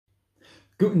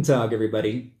Guten Tag,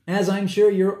 everybody. As I'm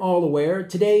sure you're all aware,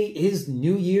 today is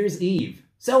New Year's Eve.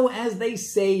 So as they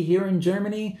say here in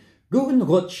Germany, Guten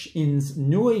Rutsch ins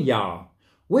neue Jahr,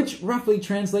 which roughly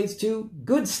translates to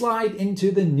good slide into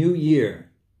the new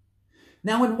year.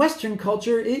 Now in Western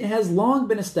culture, it has long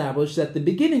been established that the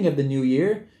beginning of the new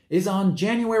year is on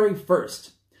January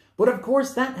 1st. But of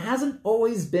course, that hasn't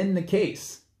always been the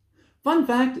case. Fun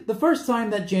fact, the first time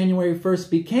that January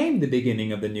 1st became the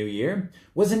beginning of the new year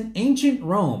was in ancient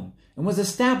Rome and was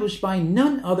established by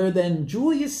none other than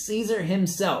Julius Caesar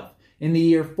himself in the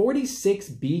year 46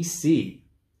 BC.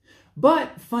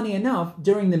 But, funny enough,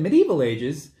 during the medieval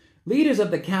ages, leaders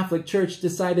of the Catholic Church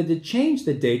decided to change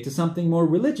the date to something more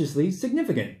religiously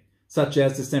significant, such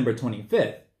as December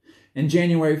 25th. And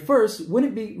January 1st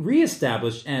wouldn't be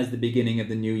re-established as the beginning of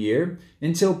the new year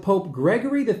until Pope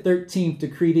Gregory XIII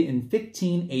decreed it in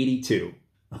 1582.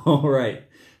 Alright,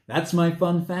 that's my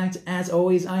fun fact. As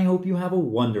always, I hope you have a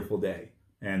wonderful day.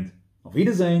 And auf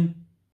Wiedersehen!